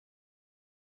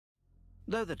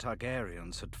Though the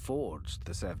Targaryens had forged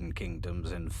the Seven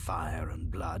Kingdoms in fire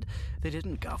and blood, they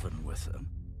didn't govern with them.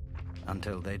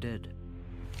 Until they did.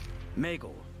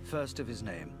 Maegor, first of his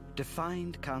name,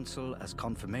 defined council as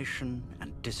confirmation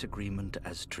and disagreement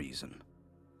as treason.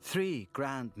 3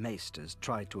 Grand Maesters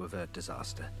tried to avert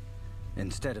disaster.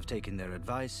 Instead of taking their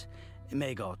advice,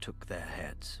 Maegor took their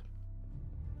heads.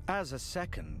 As a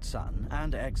second son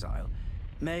and exile,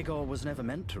 Maegor was never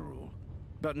meant to rule.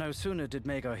 But no sooner did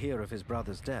Maegor hear of his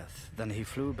brother's death than he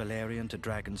flew Balerion to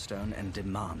Dragonstone and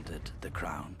demanded the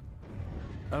crown.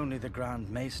 Only the Grand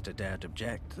Maester dared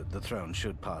object that the throne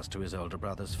should pass to his older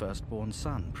brother's firstborn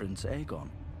son, Prince Aegon.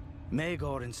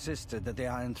 Maegor insisted that the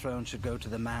Iron Throne should go to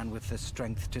the man with the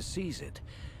strength to seize it,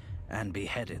 and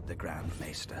beheaded the Grand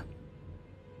Maester.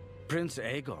 Prince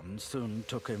Aegon soon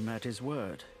took him at his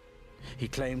word. He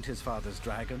claimed his father's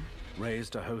dragon,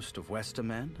 raised a host of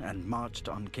Westermen, and marched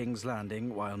on King's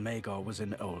Landing while Maegor was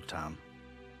in Old Town.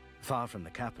 Far from the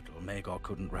capital, Maegor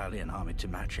couldn't rally an army to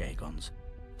match Aegon's.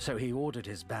 So he ordered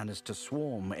his banners to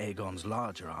swarm Aegon's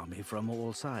larger army from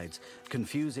all sides,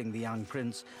 confusing the young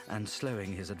prince and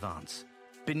slowing his advance.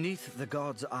 Beneath the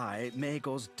god's eye,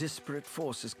 Maegor's disparate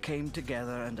forces came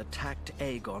together and attacked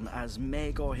Aegon as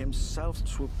Maegor himself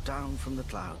swooped down from the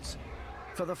clouds.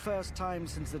 For the first time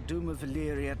since the doom of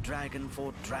Valyria, dragon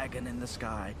fought dragon in the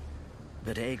sky.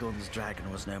 But Aegon's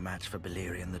dragon was no match for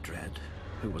Balerion the Dread,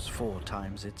 who was 4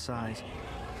 times its size.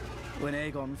 When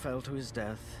Aegon fell to his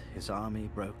death, his army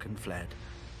broke and fled.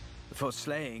 For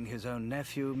slaying his own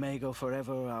nephew, Maegor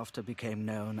forever after became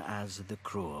known as the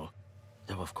Cruel,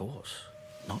 though of course,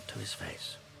 not to his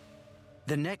face.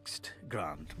 The next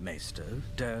Grand Maester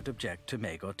dared object to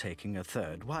Maegor taking a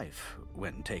 3rd wife,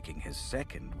 when taking his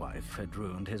 2nd wife had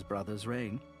ruined his brother's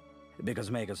reign,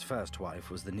 because Maegor's 1st wife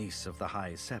was the niece of the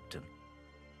High Septon.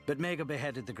 But Maegor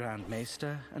beheaded the Grand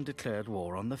Maester and declared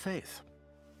war on the Faith.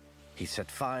 He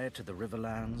set fire to the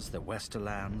Riverlands, the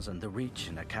Westerlands, and the Reach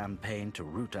in a campaign to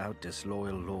root out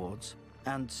disloyal lords,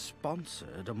 and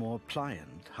sponsored a more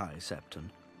pliant High Septon.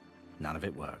 None of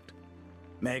it worked.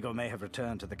 Maegor may have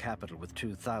returned to the capital with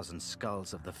 2,000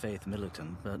 skulls of the Faith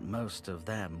militant, but most of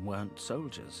them weren't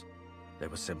soldiers. They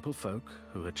were simple folk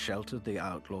who had sheltered the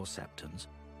outlaw Septons,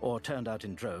 or turned out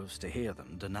in droves to hear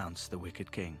them denounce the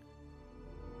wicked king.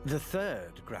 The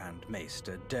 3rd Grand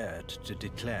Maester dared to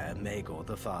declare Maegor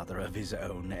the father of his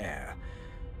own heir.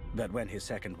 But when his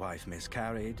 2nd wife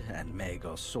miscarried, and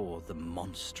Maegor saw the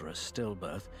monstrous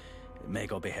stillbirth,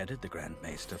 Maegor beheaded the Grand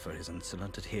Maester for his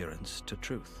insolent adherence to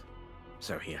truth.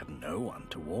 So he had no one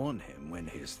to warn him when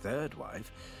his 3rd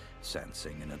wife,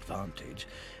 sensing an advantage,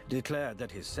 declared that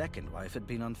his 2nd wife had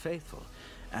been unfaithful,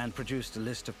 and produced a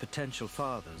list of potential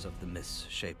fathers of the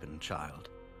misshapen child.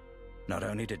 Not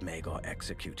only did Maegor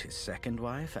execute his 2nd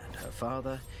wife and her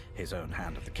father, his own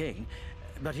Hand of the King,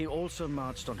 but he also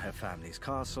marched on her family's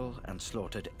castle and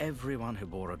slaughtered everyone who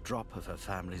bore a drop of her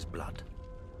family's blood.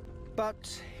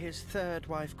 But his 3rd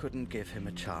wife couldn't give him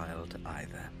a child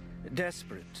either.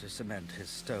 Desperate to cement his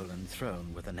stolen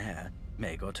throne with an heir,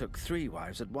 Maegor took 3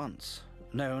 wives at once,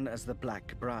 known as the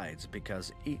Black Brides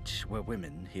because each were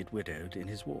women he'd widowed in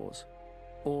his wars.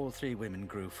 All 3 women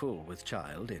grew full with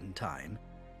child in time,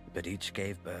 but each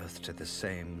gave birth to the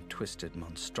same twisted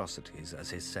monstrosities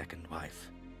as his 2nd wife.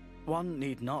 One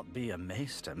need not be a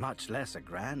maester, much less a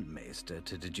Grand Maester,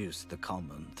 to deduce the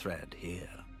common thread here.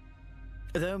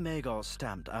 Though Maegor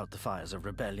stamped out the fires of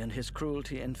rebellion, his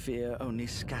cruelty and fear only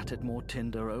scattered more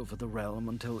tinder over the realm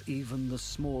until even the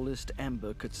smallest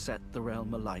ember could set the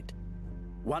realm alight.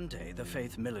 One day, the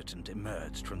Faith militant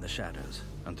emerged from the shadows,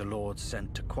 and the lords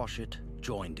sent to quash it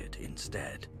joined it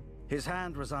instead. His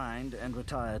Hand resigned and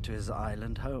retired to his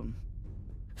island home.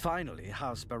 Finally,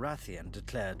 House Baratheon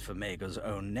declared for Maegor's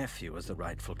own nephew as the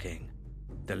rightful king.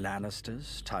 The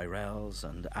Lannisters, Tyrells,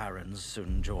 and Arryns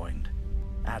soon joined,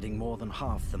 adding more than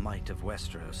half the might of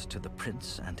Westeros to the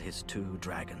prince and his 2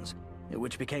 dragons,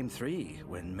 which became 3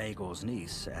 when Maegor's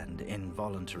niece and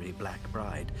involuntary Black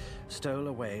Bride stole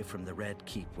away from the Red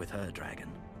Keep with her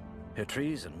dragon. Her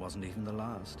treason wasn't even the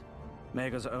last.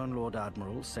 Maegor's own Lord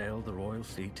Admiral sailed the royal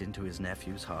fleet into his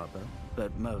nephew's harbor,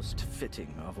 but most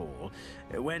fitting of all,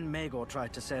 when Maegor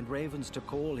tried to send ravens to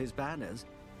call his banners,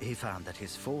 he found that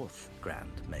his 4th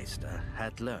Grand Maester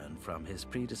had learned from his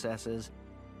predecessors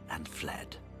and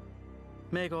fled.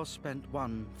 Maegor spent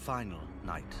one final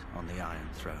night on the Iron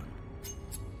Throne.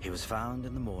 He was found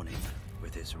in the morning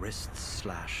with his wrists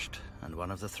slashed and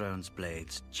one of the throne's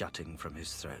blades jutting from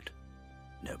his throat.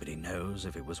 Nobody knows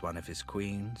if it was one of his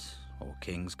queens, or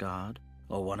Kingsguard,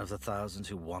 or one of the thousands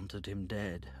who wanted him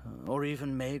dead, or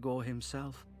even Maegor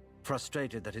himself,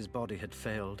 frustrated that his body had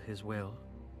failed his will.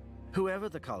 Whoever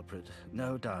the culprit,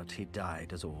 no doubt he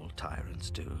died as all tyrants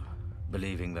do,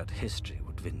 believing that history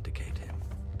would vindicate him.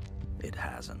 It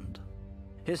hasn't.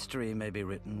 History may be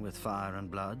written with fire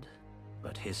and blood,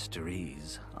 but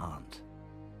histories aren't.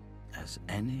 As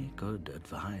any good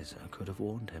advisor could have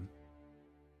warned him.